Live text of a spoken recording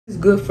It's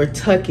good for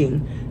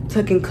tucking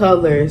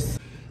colors.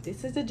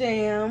 This is the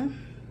jam.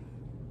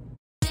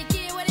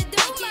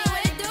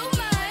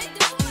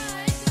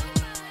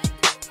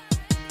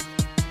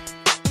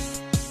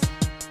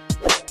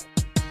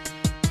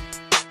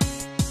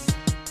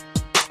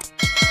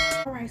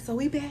 All right, so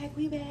we back.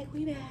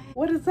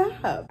 What is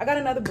up? I got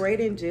another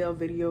braiding gel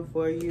video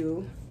for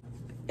you.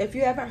 If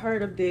you haven't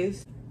heard of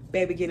this,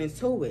 baby, get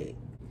into it.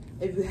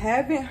 If you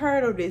haven't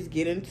heard of this,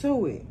 get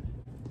into it.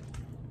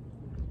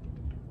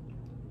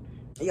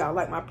 Y'all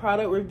like my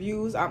product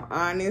reviews? I'm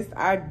honest.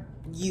 I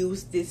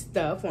use this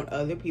stuff on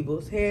other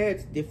people's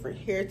heads, different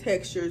hair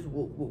textures.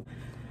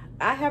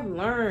 I have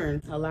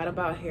learned a lot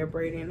about hair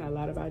braiding, a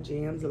lot about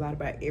jams, a lot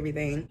about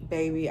everything.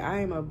 Baby, I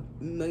am a $1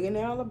 million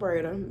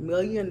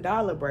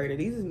braider.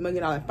 These is $1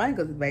 million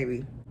fingers,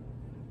 baby.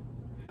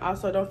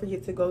 Also, don't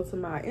forget to go to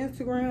my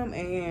Instagram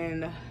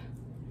and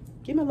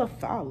give me a little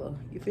follow.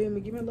 You feel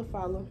me? Give me a little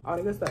follow. All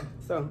the good stuff.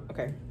 So,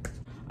 okay.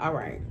 All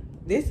right.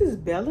 This is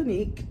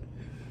Bellatique.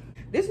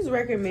 This is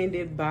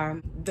recommended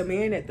by the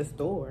man at the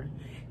store.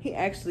 He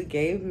actually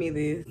gave me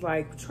this,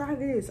 like, try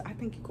this. I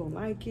think you're gonna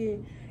like it.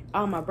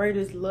 All my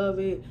braiders love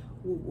it.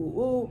 Woo, woo,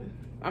 woo.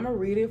 I'm gonna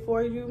read it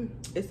for you.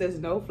 It says,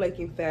 no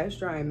flaking, fast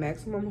drying,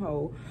 maximum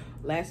hold.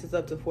 Lasts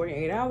up to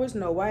 48 hours,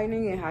 no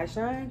whitening and high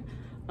shine.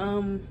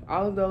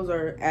 All of those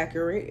are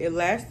accurate. It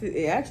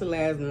actually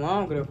lasts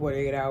longer than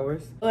 48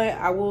 hours. But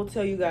I will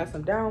tell you guys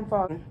some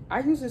downfall. I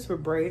use this for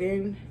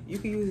braiding. You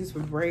can use this for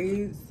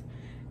braids.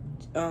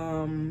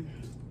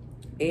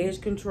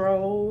 Edge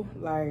control,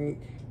 like,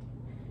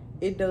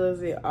 it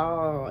does it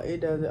all.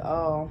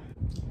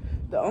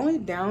 The only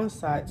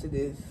downside to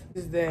this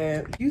is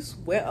that if you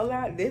sweat a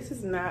lot,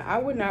 I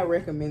would not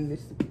recommend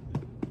this.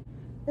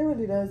 It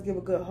really does give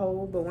a good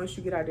hold, but once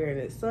you get out there in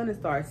the sun and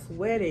start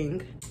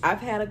sweating, I've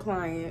had a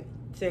client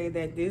say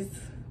that this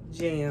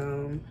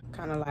jam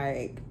kind of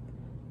like,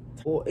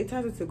 well, it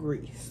turns into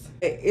grease.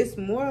 It's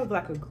more of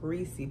like a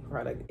greasy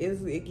product.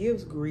 It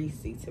gives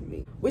greasy to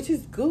me, which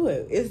is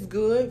good. It's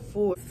good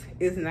for,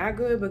 it's not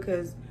good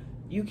because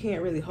you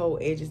can't really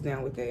hold edges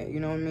down with that. You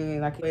know what I mean?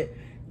 Like, but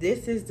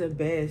this is the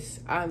best.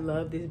 I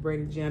love this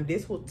braided jam.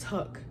 This will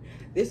tuck.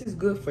 This is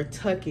good for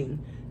tucking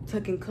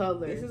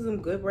color. This is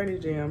some good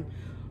braided jam.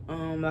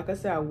 Like I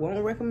said, I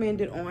won't recommend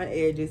it on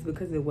edges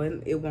because it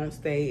won't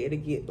stay. It'll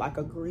get like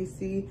a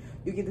greasy,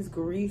 you get this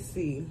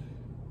greasy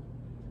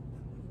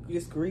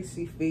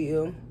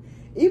feel.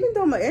 Even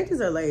though my edges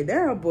are laid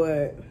down,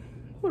 but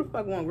who the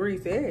fuck want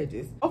greasy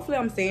edges? Hopefully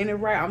I'm saying it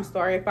right. I'm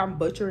sorry if I'm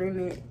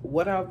butchering it,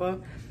 whatever.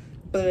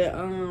 But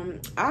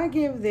I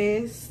give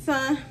this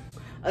a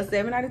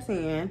 7 out of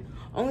 10.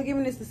 Only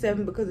giving this a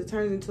 7 because it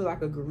turns into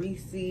like a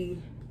greasy,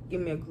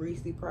 give me a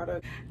greasy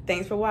product.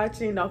 Thanks for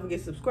watching. Don't forget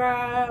to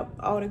subscribe,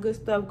 all the good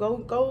stuff.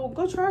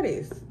 Go try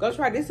this. Go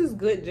try this. Is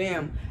good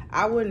jam.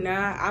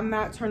 I'm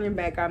not turning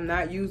back. I'm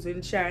not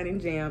using shining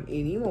jam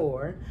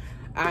anymore.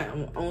 I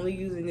am only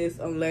using this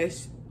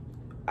unless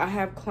I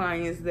have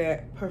clients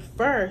that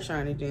prefer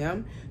shiny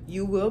jam.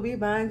 You will be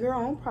buying your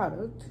own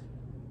product.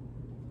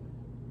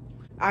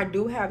 I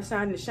do have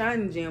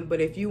shiny jam, but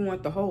if you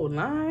want the whole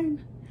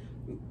line,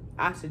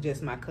 I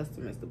suggest my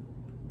customers to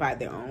buy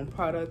their own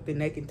product, and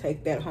they can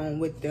take that home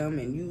with them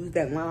and use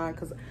that line,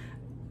 because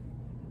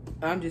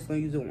I'm just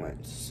gonna use it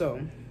once.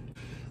 So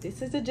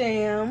this is the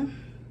jam.